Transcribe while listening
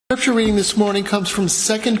Scripture reading this morning comes from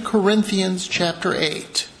 2 Corinthians chapter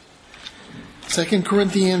 8. 2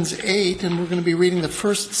 Corinthians 8, and we're going to be reading the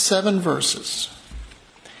first 7 verses.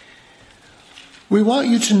 We want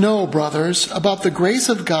you to know, brothers, about the grace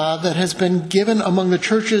of God that has been given among the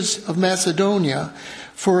churches of Macedonia,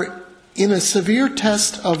 for in a severe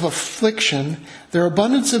test of affliction, their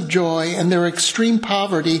abundance of joy and their extreme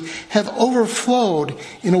poverty have overflowed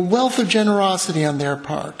in a wealth of generosity on their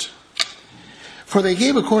part. For they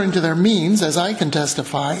gave according to their means, as I can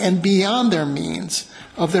testify, and beyond their means,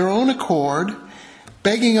 of their own accord,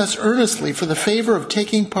 begging us earnestly for the favor of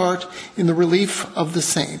taking part in the relief of the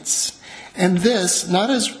saints. And this, not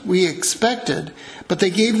as we expected, but they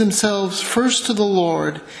gave themselves first to the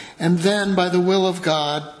Lord, and then, by the will of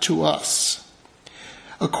God, to us.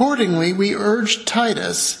 Accordingly, we urged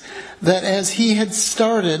Titus that as he had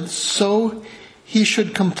started, so he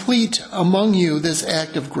should complete among you this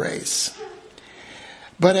act of grace.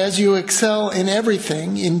 But as you excel in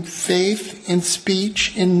everything, in faith, in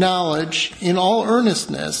speech, in knowledge, in all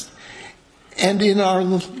earnestness, and in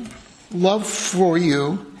our love for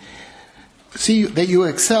you, see that you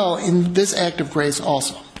excel in this act of grace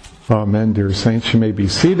also. Amen, dear saints. You may be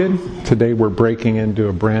seated. Today we're breaking into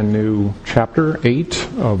a brand new chapter 8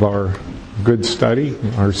 of our good study,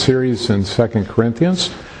 our series in 2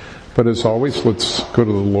 Corinthians. But as always, let's go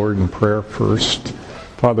to the Lord in prayer first.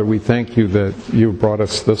 Father, we thank you that you've brought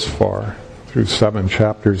us this far through 7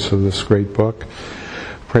 chapters of this great book.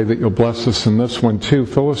 Pray that you'll bless us in this one too.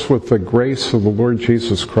 Fill us with the grace of the Lord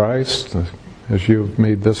Jesus Christ. As you've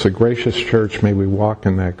made this a gracious church, may we walk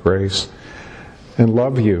in that grace and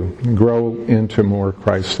love you and grow into more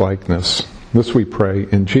Christ-likeness. This we pray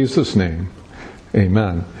in Jesus' name.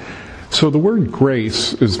 Amen. So the word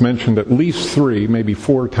grace is mentioned at least 3, maybe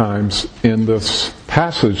 4 times in this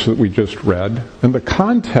passage that we just read. And the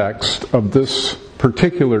context of this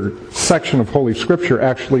particular section of Holy Scripture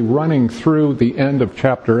actually running through the end of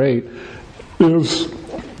chapter 8 is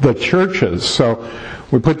the churches. So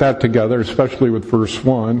we put that together, especially with verse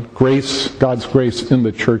 1, grace, God's grace in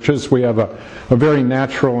the churches. We have a very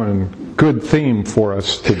natural and good theme for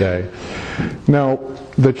us today. Now,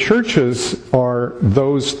 the churches are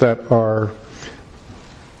those that are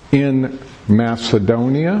in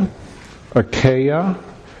Macedonia, Achaia,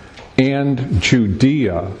 and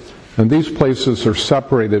Judea. And these places are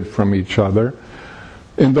separated from each other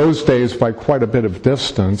in those days by quite a bit of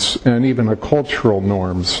distance and even the cultural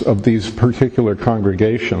norms of these particular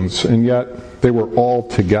congregations, and yet they were all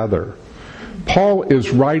together. Paul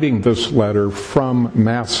is writing this letter from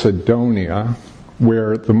Macedonia,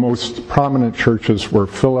 where the most prominent churches were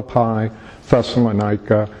Philippi,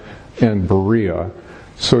 Thessalonica, and Berea.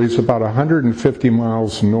 So he's about 150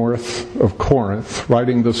 miles north of Corinth,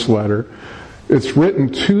 writing this letter. It's written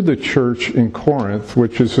to the church in Corinth,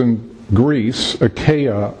 which is in Greece,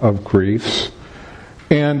 Achaia of Greece,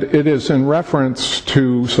 and it is in reference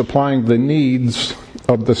to supplying the needs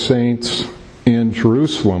of the saints in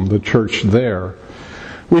Jerusalem, the church there.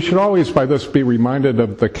 We should always by this be reminded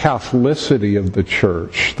of the Catholicity of the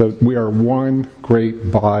church, that we are one great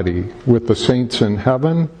body with the saints in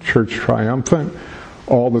heaven, church triumphant,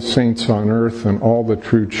 all the saints on earth, and all the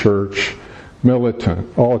true church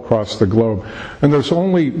militant all across the globe. And there's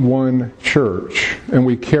only one church, and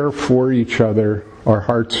we care for each other. Our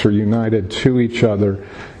hearts are united to each other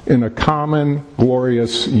in a common,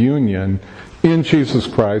 glorious union in Jesus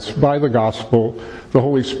Christ by the gospel, the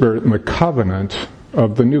Holy Spirit, and the covenant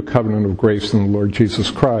of the new covenant of grace in the Lord Jesus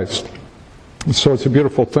Christ. And so it's a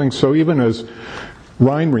beautiful thing. So even as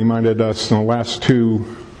Ryan reminded us in the last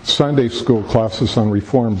 2 Sunday school classes on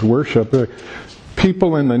Reformed worship,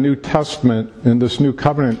 people in the New Testament, in this New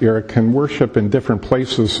Covenant era, can worship in different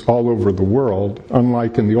places all over the world,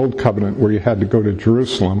 unlike in the Old Covenant where you had to go to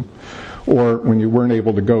Jerusalem, or when you weren't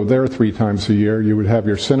able to go there 3 times a year, you would have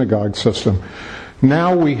your synagogue system.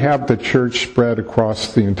 Now we have the church spread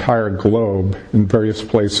across the entire globe in various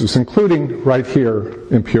places, including right here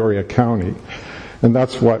in Peoria County. And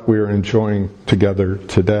that's what we're enjoying together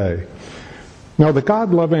today. Now, the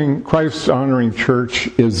God-loving, Christ-honoring church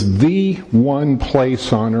is the one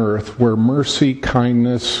place on earth where mercy,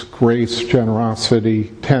 kindness, grace,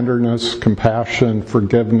 generosity, tenderness, compassion,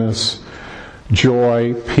 forgiveness,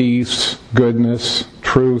 joy, peace, goodness,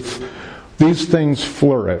 truth, these things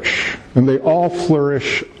flourish. And they all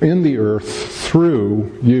flourish in the earth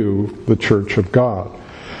through you, the church of God.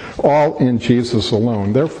 All in Jesus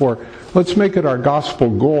alone. Therefore, let's make it our gospel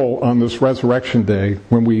goal on this resurrection day,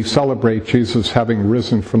 when we celebrate Jesus having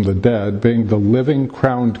risen from the dead, being the living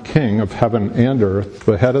crowned King of heaven and earth,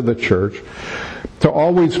 the head of the church, to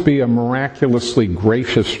always be a miraculously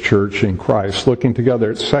gracious church in Christ. Looking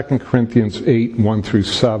together at 2 Corinthians 8, 1 through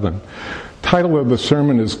 7. Title of the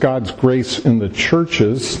sermon is God's Grace in the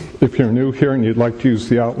Churches. If you're new here and you'd like to use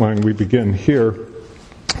the outline, we begin here.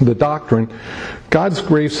 The doctrine, God's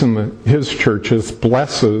grace in His churches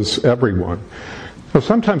blesses everyone. So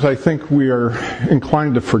sometimes I think we are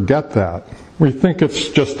inclined to forget that. We think it's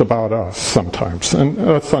just about us sometimes, and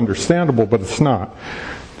that's understandable, but it's not.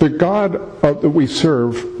 The God that we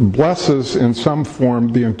serve blesses in some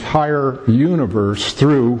form the entire universe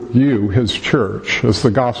through you, His church, as the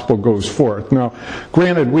gospel goes forth. Now,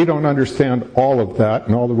 granted, we don't understand all of that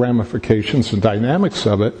and all the ramifications and dynamics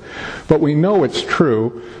of it, but we know it's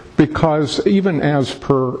true because even as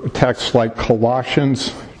per texts like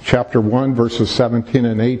Colossians chapter 1, verses 17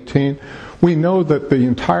 and 18, we know that the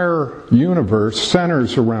entire universe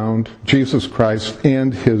centers around Jesus Christ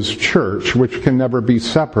and His church, which can never be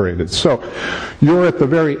separated. So you're at the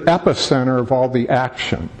very epicenter of all the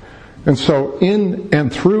action. And so in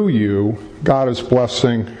and through you, God is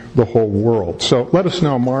blessing the whole world. So let us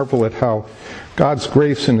now marvel at how God's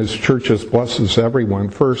grace in His churches blesses everyone.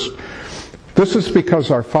 First, this is because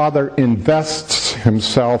our Father invests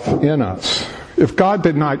Himself in us. If God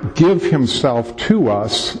did not give Himself to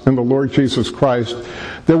us in the Lord Jesus Christ,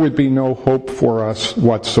 there would be no hope for us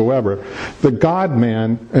whatsoever. The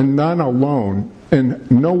God-man, and none alone, and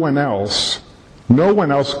no one else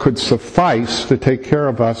could suffice to take care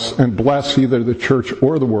of us and bless either the church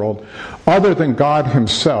or the world other than God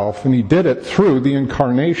Himself. And He did it through the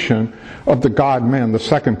incarnation of the God-man, the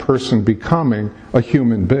second person becoming a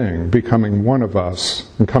human being, becoming one of us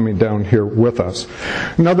and coming down here with us.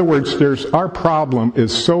 In other words, our problem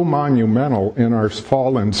is so monumental in our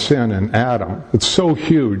fallen sin in Adam. It's so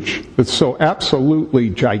huge. It's so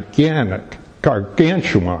absolutely gigantic,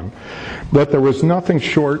 gargantuan, that there was nothing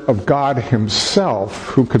short of God Himself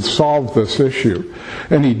who could solve this issue.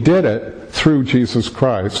 And He did it through Jesus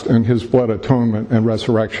Christ and His blood atonement and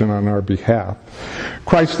resurrection on our behalf.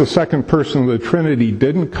 Christ, the second person of the Trinity,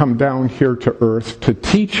 didn't come down here to earth to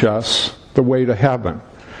teach us the way to heaven,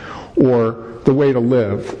 or the way to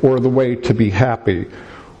live, or the way to be happy,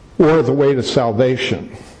 or the way to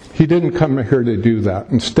salvation. He didn't come here to do that.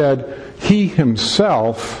 Instead, He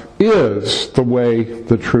Himself is the way,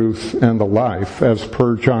 the truth, and the life, as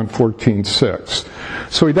per John 14:6.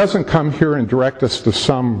 So He doesn't come here and direct us to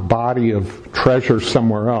some body of treasure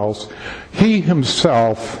somewhere else. He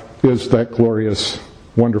Himself is that glorious,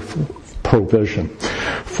 wonderful provision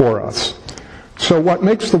for us. So what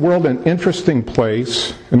makes the world an interesting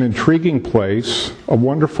place, an intriguing place, a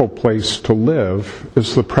wonderful place to live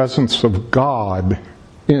is the presence of God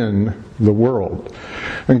in the world.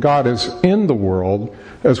 And God is in the world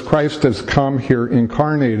as Christ has come here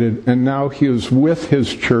incarnated, and now He is with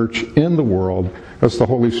His church in the world as the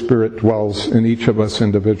Holy Spirit dwells in each of us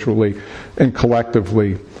individually and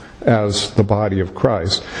collectively as the body of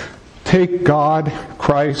Christ. Take God,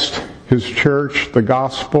 Christ, His church, the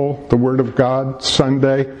gospel, the Word of God,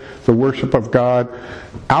 Sunday, the worship of God,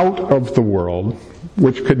 out of the world,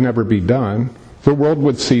 which could never be done, the world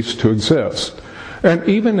would cease to exist. And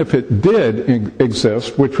even if it did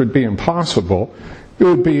exist, which would be impossible, it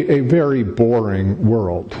would be a very boring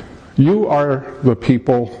world. You are the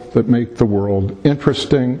people that make the world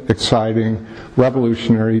interesting, exciting,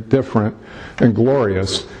 revolutionary, different, and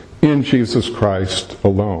glorious in Jesus Christ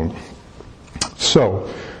alone. So,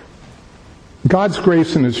 God's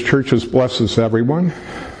grace in His churches blesses everyone.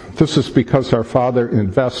 This is because our Father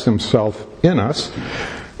invests Himself in us,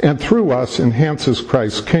 and through us enhances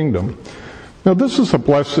Christ's kingdom. Now, this is a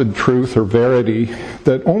blessed truth or verity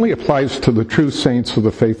that only applies to the true saints of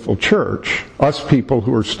the faithful church, us people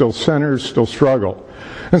who are still sinners, still struggle.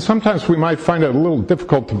 And sometimes we might find it a little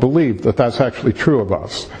difficult to believe that that's actually true of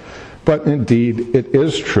us. But indeed, it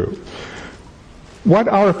is true. What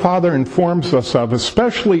our Father informs us of,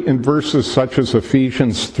 especially in verses such as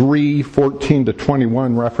Ephesians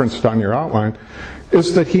 3:14-21 referenced on your outline,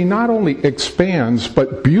 is that He not only expands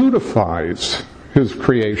but beautifies His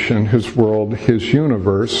creation, His world, His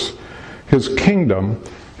universe, His kingdom,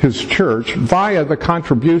 His church, via the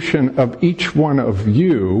contribution of each one of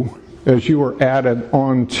you as you are added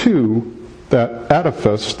onto that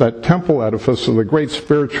edifice, that temple edifice of the great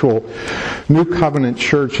spiritual New Covenant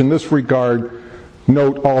church. In this regard,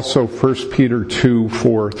 note also 1 Peter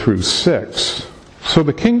 2:4-6. So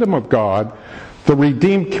the kingdom of God, the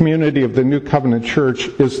redeemed community of the New Covenant Church,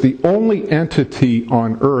 is the only entity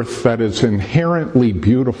on earth that is inherently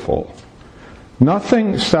beautiful.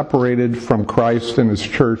 Nothing separated from Christ and His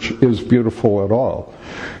church is beautiful at all.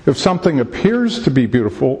 If something appears to be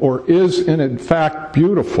beautiful or is in fact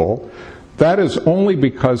beautiful, that is only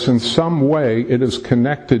because in some way it is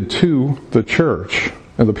connected to the church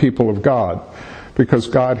and the people of God, because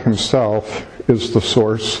God Himself is the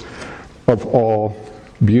source of all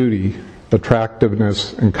beauty,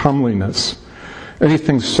 attractiveness, and comeliness.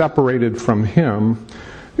 Anything separated from Him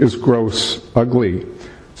is gross ugly.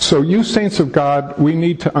 So you saints of God, we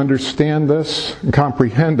need to understand this and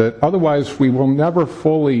comprehend it. Otherwise, we will never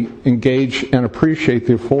fully engage and appreciate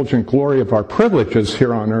the effulgent glory of our privileges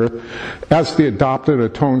here on earth as the adopted,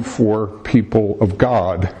 atoned for people of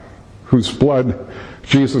God, whose blood,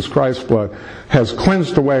 Jesus Christ's blood, has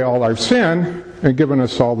cleansed away all our sin and given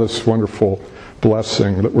us all this wonderful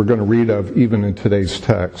blessing that we're going to read of even in today's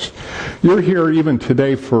text. You're here even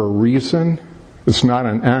today for a reason. It's not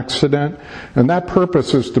an accident. And that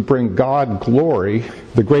purpose is to bring God glory,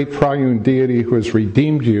 the great triune deity who has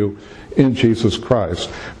redeemed you in Jesus Christ.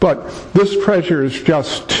 But this treasure is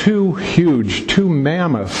just too huge, too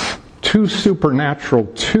mammoth, too supernatural,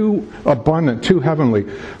 too abundant, too heavenly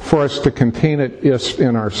for us to contain it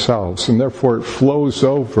in ourselves. And therefore it flows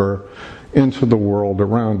over into the world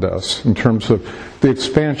around us in terms of the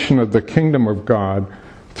expansion of the kingdom of God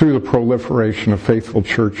through the proliferation of faithful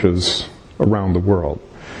churches around the world.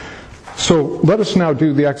 So let us now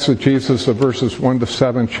do the exegesis of verses 1 to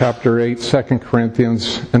 7, chapter 8, 2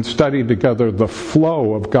 Corinthians, and study together the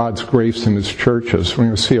flow of God's grace in His churches. We're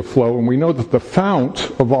going to see a flow, and we know that the fount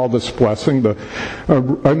of all this blessing, the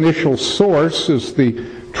initial source, is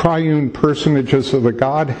the triune personages of the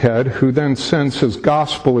Godhead, who then sends His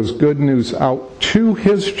gospel, His good news, out to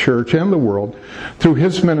His church and the world through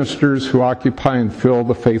His ministers who occupy and fill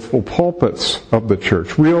the faithful pulpits of the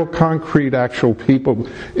church. Real, concrete, actual people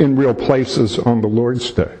in real places on the Lord's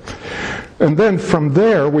Day. And then from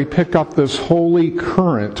there we pick up this holy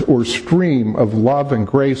current or stream of love and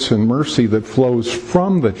grace and mercy that flows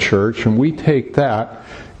from the church, and we take that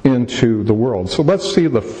into the world. So let's see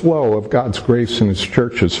the flow of God's grace in His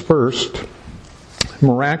churches. First,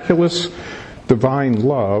 miraculous divine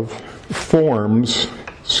love forms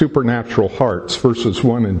supernatural hearts, verses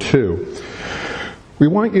 1 and 2. We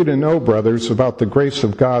want you to know, brothers, about the grace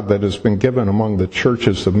of God that has been given among the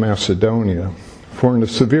churches of Macedonia. For in a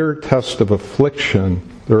severe test of affliction,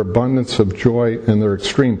 their abundance of joy and their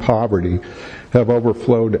extreme poverty have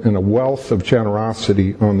overflowed in a wealth of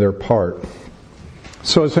generosity on their part.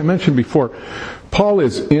 So as I mentioned before, Paul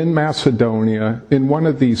is in Macedonia, in one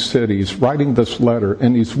of these cities, writing this letter,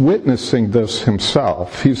 and he's witnessing this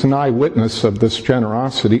himself. He's an eyewitness of this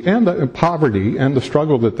generosity and the poverty and the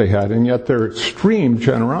struggle that they had, and yet their extreme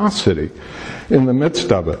generosity in the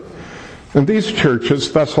midst of it. And these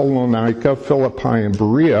churches, Thessalonica, Philippi, and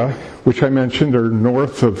Berea, which I mentioned are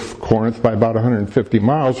north of Corinth by about 150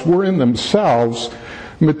 miles, were in themselves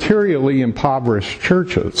materially impoverished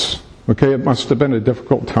churches. Okay, it must have been a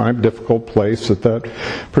difficult time, difficult place at that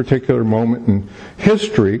particular moment in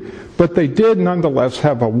history, but they did nonetheless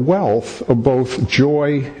have a wealth of both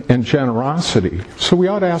joy and generosity. So we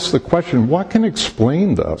ought to ask the question, what can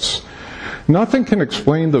explain this? Nothing can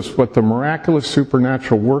explain this but the miraculous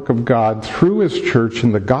supernatural work of God through His church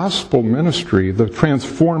in the gospel ministry, the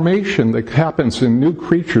transformation that happens in new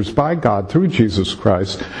creatures by God through Jesus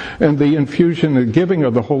Christ, and the infusion and giving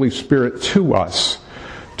of the Holy Spirit to us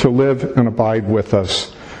to live and abide with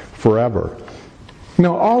us forever.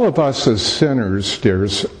 Now, all of us as sinners,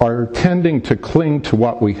 dears, are tending to cling to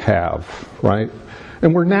what we have, right?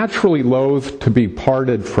 And we're naturally loath to be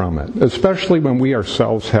parted from it, especially when we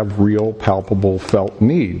ourselves have real, palpable, felt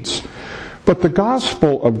needs. But the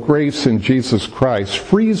gospel of grace in Jesus Christ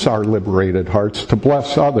frees our liberated hearts to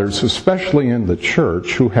bless others, especially in the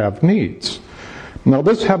church, who have needs. Now,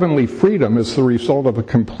 this heavenly freedom is the result of a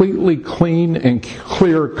completely clean and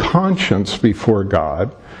clear conscience before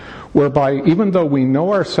God, whereby even though we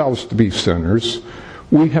know ourselves to be sinners,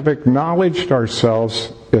 we have acknowledged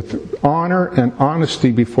ourselves with honor and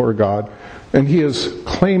honesty before God, and He has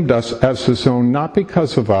claimed us as His own, not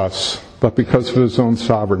because of us, but because of His own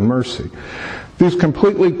sovereign mercy. These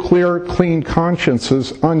completely clear, clean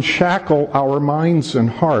consciences unshackle our minds and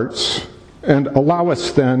hearts and allow us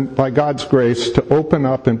then, by God's grace, to open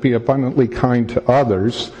up and be abundantly kind to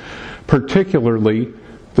others, particularly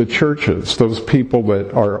the churches, those people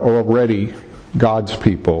that are already God's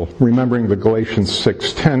people, remembering the Galatians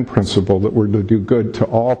 6:10 principle that we're to do good to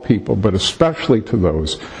all people, but especially to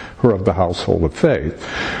those who are of the household of faith.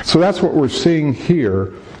 So that's what we're seeing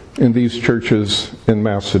here in these churches in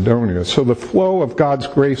Macedonia. So the flow of God's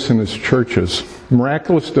grace in His churches,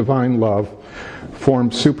 miraculous divine love,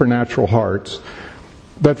 formed supernatural hearts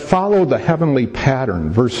that follow the heavenly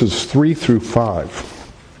pattern, verses 3 through 5.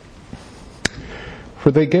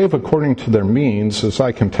 For they gave according to their means, as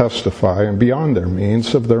I can testify, and beyond their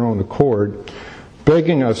means, of their own accord,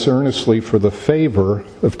 begging us earnestly for the favor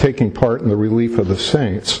of taking part in the relief of the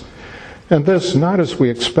saints. And this not as we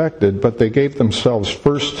expected, but they gave themselves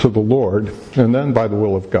first to the Lord, and then by the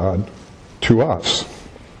will of God, to us.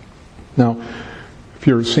 Now, if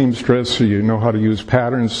you're a seamstress or you know how to use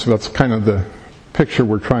patterns, that's kind of the picture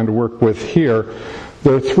we're trying to work with here.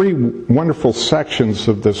 There are three wonderful sections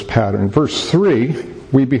of this pattern. Verse 3,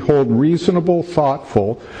 we behold reasonable,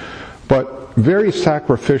 thoughtful, but very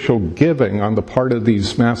sacrificial giving on the part of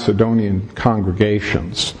these Macedonian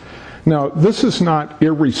congregations. Now, this is not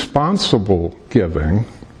irresponsible giving,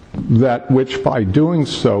 that which by doing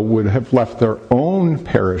so would have left their own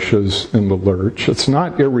parishes in the lurch. It's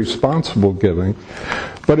not irresponsible giving,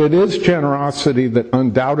 but it is generosity that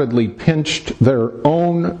undoubtedly pinched their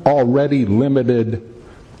own already limited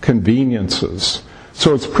conveniences.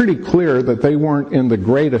 So it's pretty clear that they weren't in the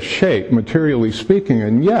greatest shape, materially speaking,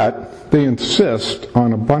 and yet they insist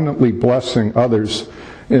on abundantly blessing others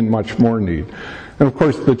in much more need. And of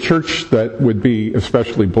course, the church that would be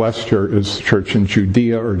especially blessed here is the church in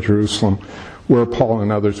Judea or Jerusalem, where Paul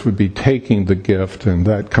and others would be taking the gift, and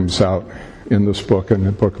that comes out in this book and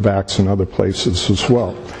the book of Acts and other places as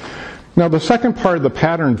well. Now, the second part of the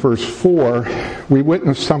pattern, verse 4, we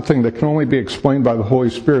witness something that can only be explained by the Holy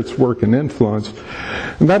Spirit's work and influence,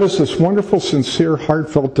 and that is this wonderful, sincere,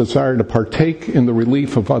 heartfelt desire to partake in the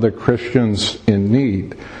relief of other Christians in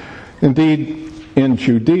need. Indeed, in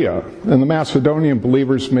Judea, and the Macedonian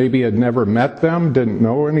believers maybe had never met them, didn't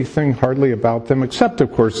know anything hardly about them, except,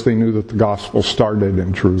 of course, they knew that the gospel started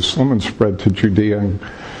in Jerusalem and spread to Judea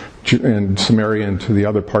and Samaria and to the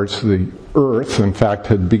other parts of the earth. In fact,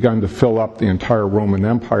 had begun to fill up the entire Roman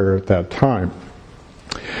Empire at that time.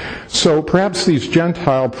 So perhaps these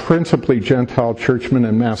principally Gentile churchmen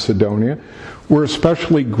in Macedonia were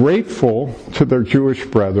especially grateful to their Jewish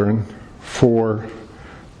brethren for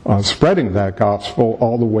spreading that gospel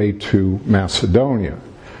all the way to Macedonia.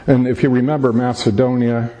 And if you remember,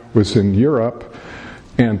 Macedonia was in Europe,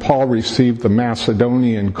 and Paul received the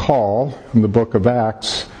Macedonian call in the book of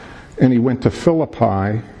Acts, and he went to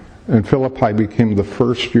Philippi, and Philippi became the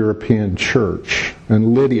first European church.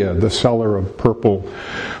 And Lydia, the seller of purple,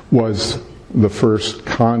 was the first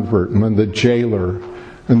convert, and then the jailer,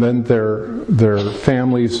 and then their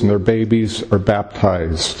families and their babies are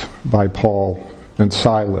baptized by Paul and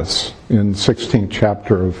Silas in the 16th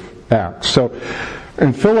chapter of Acts. So,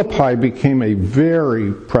 and Philippi became a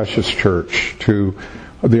very precious church to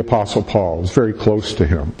the Apostle Paul. It was very close to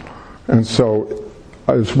him. And so,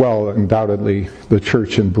 as well, undoubtedly, the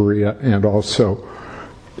church in Berea and also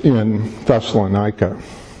in Thessalonica.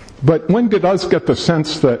 But one does get the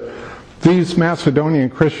sense that these Macedonian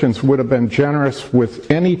Christians would have been generous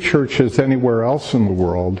with any churches anywhere else in the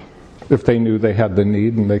world if they knew they had the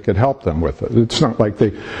need and they could help them with it. It's not like they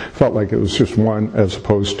felt like it was just one as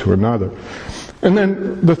opposed to another. And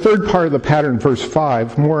then the third part of the pattern, verse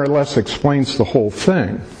 5, more or less explains the whole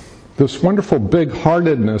thing. This wonderful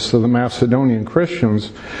big-heartedness of the Macedonian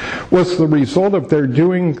Christians was the result of their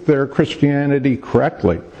doing their Christianity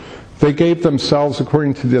correctly. They gave themselves,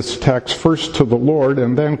 according to this text, first to the Lord,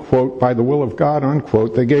 and then, quote, by the will of God,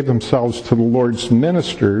 unquote, they gave themselves to the Lord's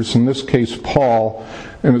ministers, in this case Paul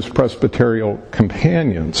and his presbyterial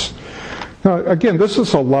companions. Now, again, this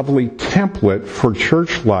is a lovely template for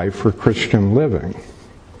church life, for Christian living.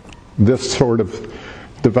 This sort of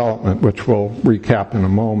development, which we'll recap in a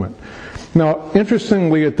moment. Now,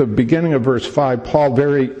 interestingly, at the beginning of verse 5, Paul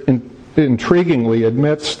very intriguingly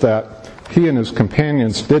admits that he and his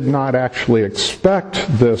companions did not actually expect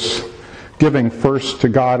this giving first to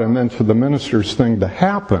God and then to the ministers thing to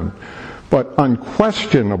happen. But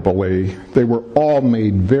unquestionably, they were all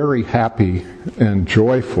made very happy and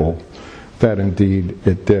joyful that indeed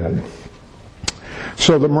it did.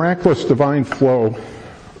 So the miraculous divine flow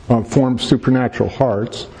forms supernatural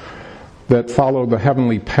hearts that follow the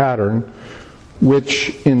heavenly pattern,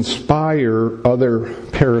 which inspire other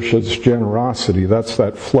parishes' generosity. That's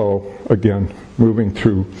that flow, again, moving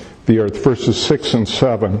through the earth. Verses 6 and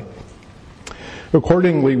 7.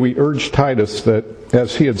 Accordingly, we urge Titus that,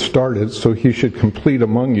 as he had started, so he should complete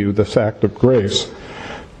among you this act of grace.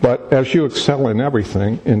 But as you excel in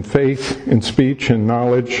everything, in faith, in speech, in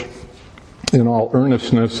knowledge, in all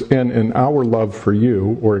earnestness, and in our love for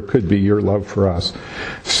you, or it could be your love for us,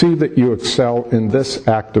 see that you excel in this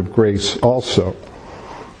act of grace also.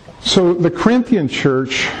 So the Corinthian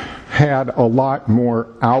church had a lot more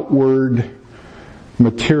outward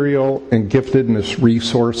material and giftedness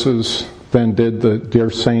resources than did the dear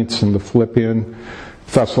saints in the Philippian,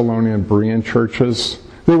 Thessalonian, Berean churches.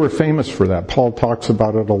 They were famous for that. Paul talks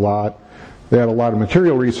about it a lot. They had a lot of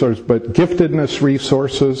material resources, but giftedness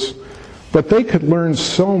resources. But they could learn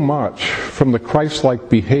so much from the Christ-like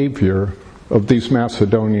behavior of these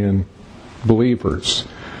Macedonian believers.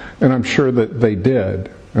 And I'm sure that they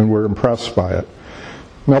did, and were impressed by it.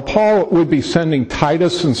 Now, Paul would be sending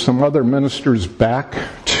Titus and some other ministers back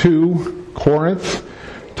to Corinth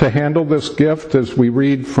to handle this gift, as we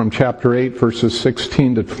read from chapter 8, verses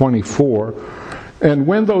 16 to 24. And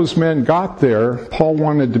when those men got there, Paul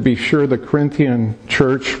wanted to be sure the Corinthian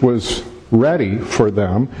church was ready for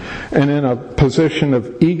them and in a position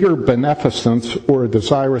of eager beneficence or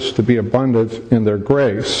desirous to be abundant in their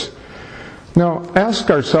grace. Now, ask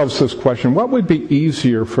ourselves this question: what would be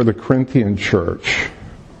easier for the Corinthian church,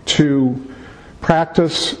 to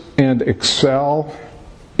practice and excel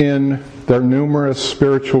in their numerous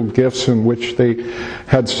spiritual gifts in which they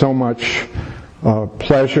had so much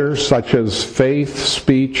pleasure, such as faith,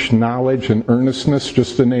 speech, knowledge, and earnestness,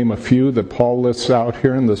 just to name a few that Paul lists out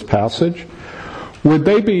here in this passage? Would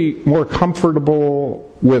they be more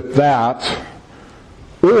comfortable with that,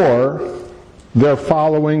 or they're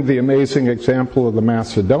following the amazing example of the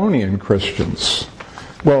Macedonian Christians?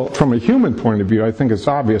 Well, from a human point of view, I think it's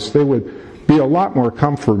obvious they would be a lot more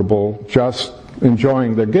comfortable just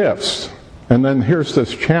enjoying their gifts. And then here's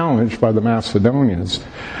this challenge by the Macedonians.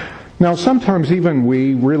 Now, sometimes even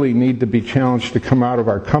we really need to be challenged to come out of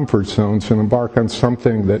our comfort zones and embark on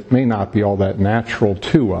something that may not be all that natural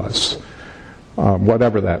to us,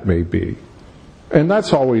 whatever that may be. And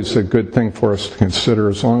that's always a good thing for us to consider,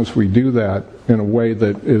 as long as we do that in a way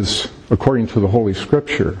that is according to the Holy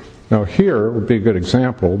Scripture. Now, here would be a good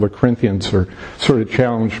example. The Corinthians are sort of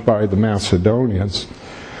challenged by the Macedonians.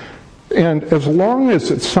 And as long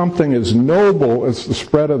as it's something as noble as the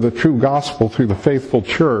spread of the true gospel through the faithful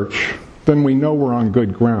church, then we know we're on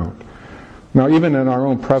good ground. Now, even in our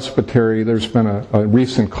own presbytery, there's been a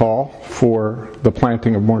recent call for the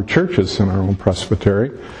planting of more churches in our own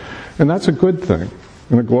presbytery. And that's a good thing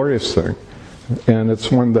and a glorious thing. And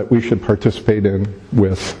it's one that we should participate in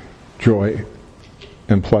with joy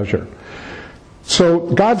and pleasure. So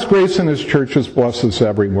God's grace in His churches blesses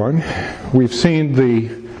everyone. We've seen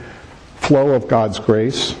the flow of God's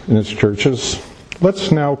grace in His churches.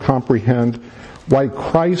 Let's now comprehend why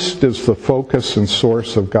Christ is the focus and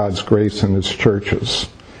source of God's grace in His churches.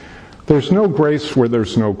 There's no grace where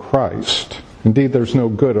there's no Christ. Indeed, there's no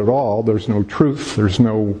good at all. There's no truth. There's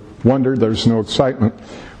no wonder. There's no excitement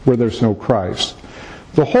where there's no Christ.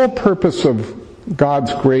 The whole purpose of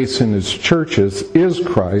God's grace in His churches is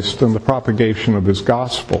Christ and the propagation of His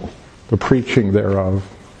gospel, the preaching thereof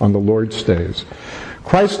on the Lord's days.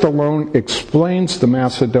 Christ alone explains the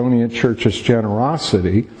Macedonian church's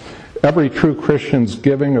generosity, every true Christian's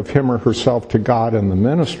giving of him or herself to God in the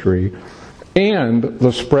ministry, and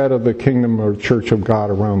the spread of the kingdom or church of God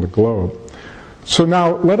around the globe. So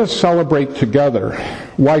now let us celebrate together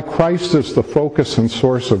why Christ is the focus and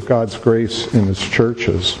source of God's grace in His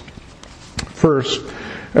churches. First,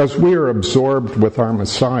 as we are absorbed with our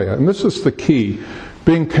Messiah, and this is the key,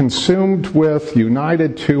 being consumed with,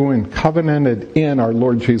 united to, and covenanted in our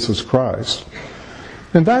Lord Jesus Christ.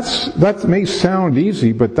 And that may sound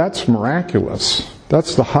easy, but that's miraculous.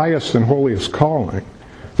 That's the highest and holiest calling.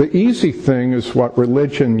 The easy thing is what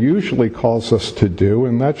religion usually calls us to do,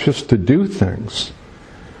 and that's just to do things.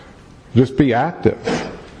 Just be active.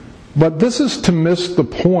 But this is to miss the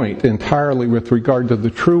point entirely with regard to the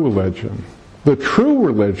true religion. The true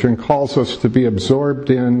religion calls us to be absorbed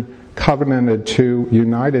in, covenanted to,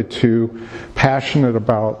 united to, passionate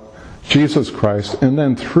about Jesus Christ, and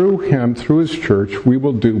then through Him, through His church, we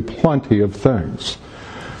will do plenty of things.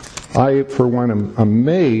 I, for one, am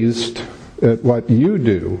amazed at what you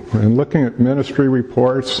do. And looking at ministry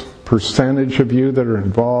reports, percentage of you that are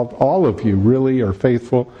involved, all of you really are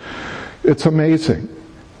faithful. It's amazing.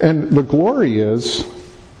 And the glory is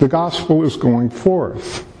the gospel is going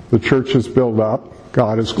forth. The church is built up.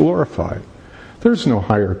 God is glorified. There's no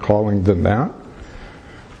higher calling than that.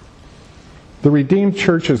 The redeemed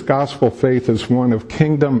church's gospel faith is one of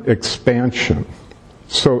kingdom expansion.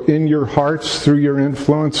 So in your hearts, through your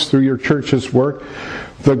influence, through your church's work,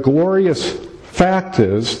 the glorious fact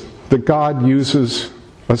is that God uses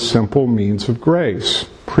a simple means of grace: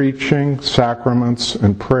 preaching, sacraments,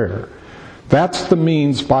 and prayer. That's the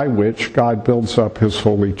means by which God builds up His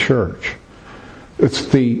holy church. It's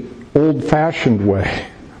the old-fashioned way,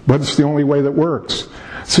 but it's the only way that works.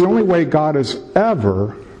 It's the only way God has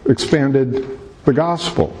ever expanded the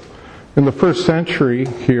gospel. In the first century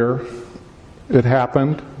here, it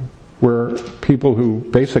happened where people who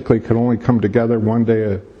basically could only come together one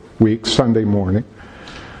day a week, Sunday morning,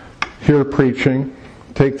 hear preaching,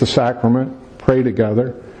 take the sacrament, pray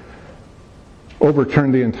together,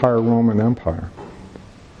 overturned the entire Roman Empire.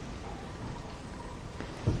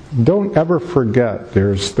 Don't ever forget,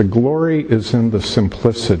 the glory is in the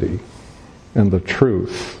simplicity and the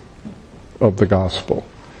truth of the gospel.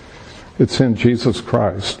 It's in Jesus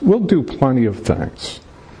Christ. We'll do plenty of things,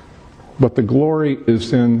 but the glory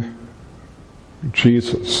is in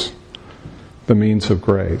Jesus, the means of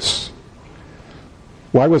grace.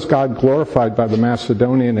 Why was God glorified by the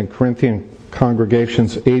Macedonian and Corinthian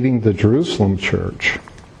congregations aiding the Jerusalem church?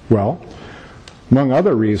 Well, among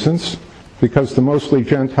other reasons, because the mostly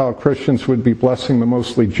Gentile Christians would be blessing the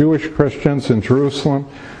mostly Jewish Christians in Jerusalem,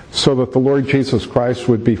 so that the Lord Jesus Christ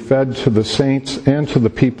would be fed to the saints and to the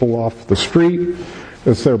people off the street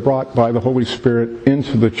as they're brought by the Holy Spirit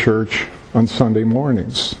into the church on Sunday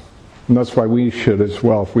mornings. And that's why we should as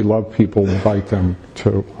well, if we love people, invite them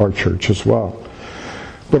to our church as well.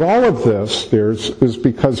 But all of this, is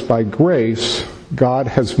because by grace, God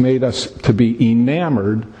has made us to be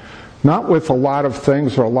enamored, not with a lot of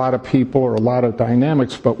things or a lot of people or a lot of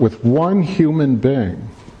dynamics, but with one human being,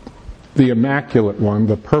 the immaculate one,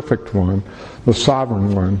 the perfect one, the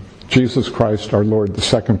sovereign one, Jesus Christ our Lord, the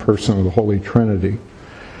second person of the Holy Trinity.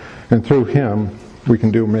 And through him, we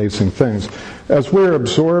can do amazing things. As we're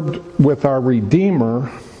absorbed with our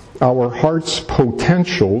Redeemer, our heart's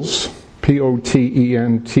potentials, potentials,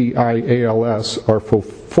 are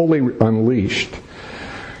fully unleashed.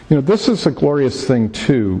 This is a glorious thing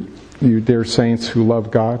too, you dear saints who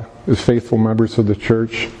love God as faithful members of the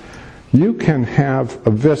church. You can have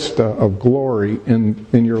a vista of glory in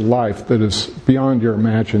your life that is beyond your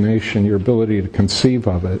imagination, your ability to conceive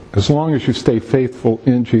of it, as long as you stay faithful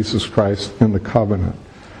in Jesus Christ in the covenant,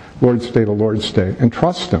 Lord's Day to Lord's Day, and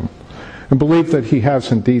trust him, and believe that he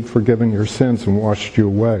has indeed forgiven your sins and washed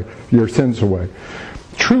your sins away.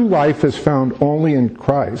 True life is found only in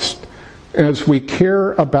Christ. As we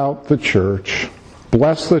care about the church,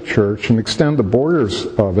 bless the church, and extend the borders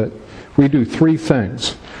of it, we do three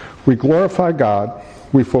things. We glorify God,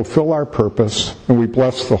 we fulfill our purpose, and we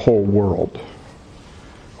bless the whole world,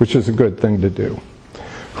 which is a good thing to do.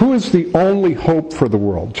 Who is the only hope for the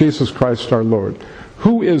world? Jesus Christ our Lord.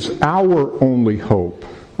 Who is our only hope?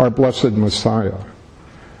 Our blessed Messiah.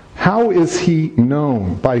 How is he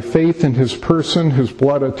known? By faith in his person, his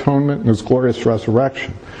blood atonement, and his glorious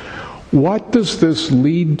resurrection. What does this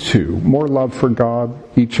lead to? More love for God,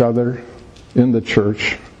 each other, in the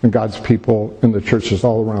church, and God's people in the churches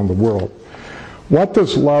all around the world. What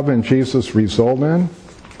does love in Jesus result in?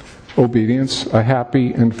 Obedience, a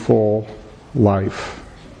happy and full life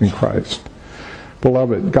in Christ.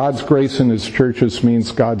 Beloved, God's grace in his churches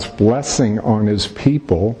means God's blessing on his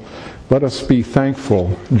people. Let us be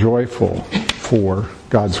thankful, joyful for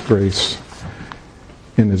God's grace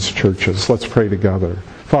in his churches. Let's pray together.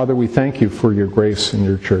 Father, we thank you for your grace in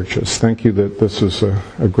your churches. Thank you that this is a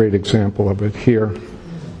great example of it here,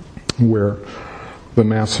 where the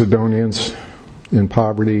Macedonians in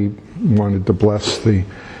poverty wanted to bless the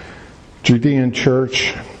Judean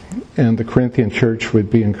church, and the Corinthian church would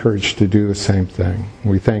be encouraged to do the same thing.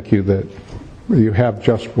 We thank you that you have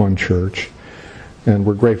just one church, and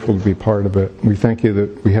we're grateful to be part of it. We thank you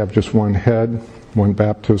that we have just one head, one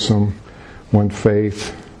baptism, one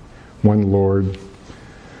faith, one Lord,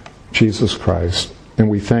 Jesus Christ. And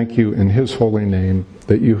we thank you in his holy name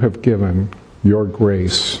that you have given your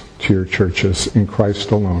grace to your churches in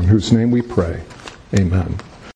Christ alone, whose name we pray. Amen.